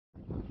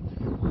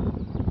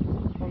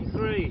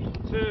3,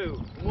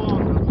 2,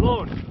 1,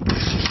 launch!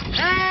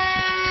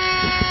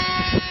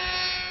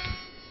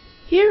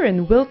 Here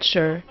in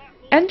Wiltshire,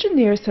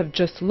 engineers have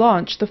just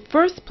launched the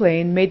first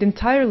plane made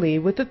entirely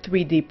with a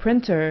 3D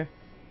printer.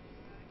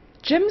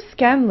 Jim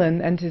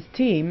Scanlon and his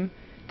team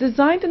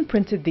designed and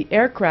printed the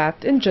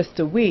aircraft in just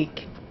a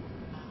week.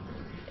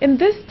 In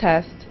this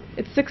test,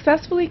 it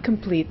successfully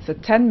completes a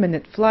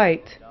 10-minute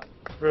flight.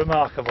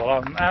 Remarkable.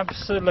 I'm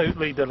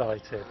absolutely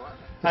delighted.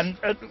 And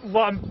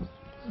what I'm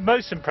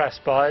most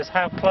impressed by is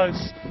how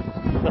close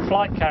the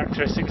flight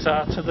characteristics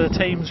are to the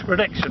team's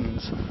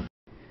predictions.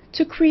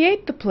 To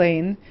create the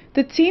plane,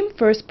 the team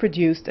first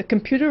produced a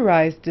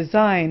computerized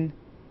design.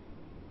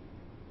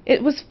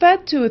 It was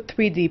fed to a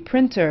 3D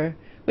printer,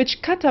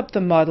 which cut up the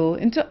model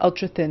into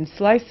ultra-thin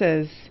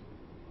slices.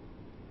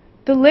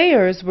 The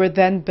layers were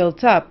then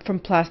built up from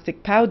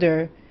plastic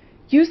powder,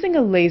 using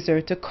a laser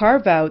to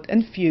carve out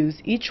and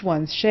fuse each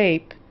one's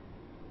shape.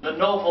 The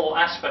novel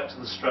aspect of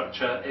the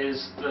structure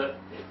is that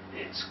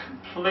it's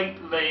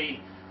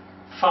completely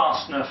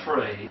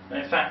fastener-free.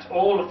 In fact,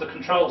 all of the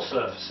control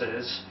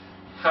surfaces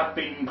have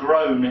been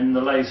grown in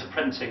the laser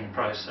printing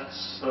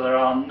process, so there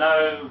are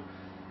no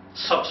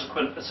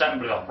subsequent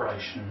assembly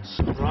operations.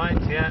 Right,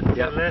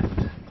 yeah,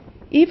 left.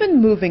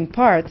 Even moving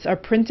parts are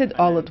printed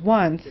all at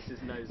once,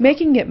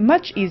 making it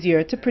much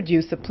easier to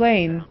produce a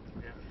plane.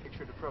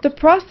 The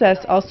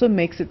process also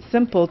makes it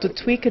simple to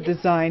tweak a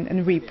design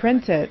and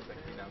reprint it,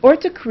 or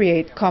to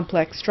create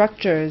complex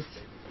structures.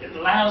 It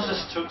allows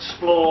us to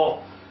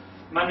explore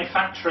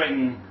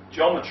manufacturing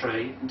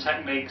geometry and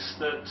techniques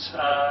that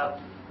are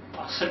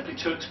simply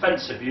too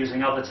expensive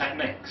using other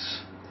techniques.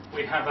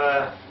 We have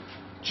a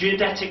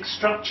geodetic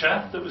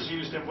structure that was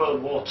used in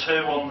World War II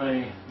on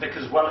the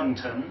Vickers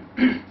Wellington,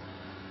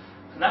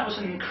 and that was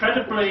an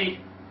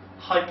incredibly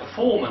high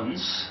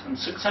performance and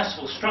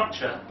successful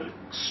structure, but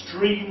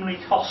extremely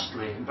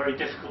costly and very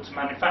difficult to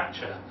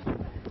manufacture.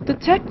 The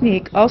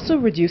technique also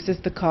reduces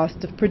the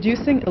cost of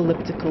producing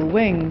elliptical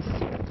wings.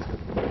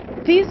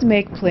 These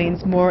make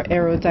planes more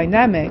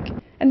aerodynamic,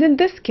 and in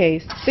this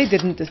case, they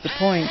didn't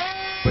disappoint.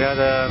 We had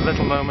a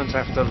little moment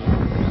after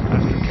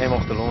it came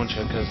off the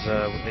launcher because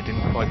it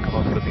didn't quite come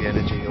off with the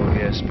energy or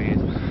the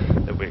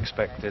airspeed that we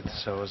expected,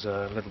 so I was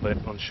a little bit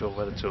unsure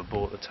whether to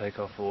abort the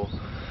takeoff or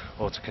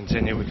to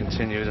continue. We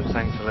continued, and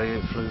thankfully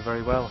it flew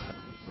very well.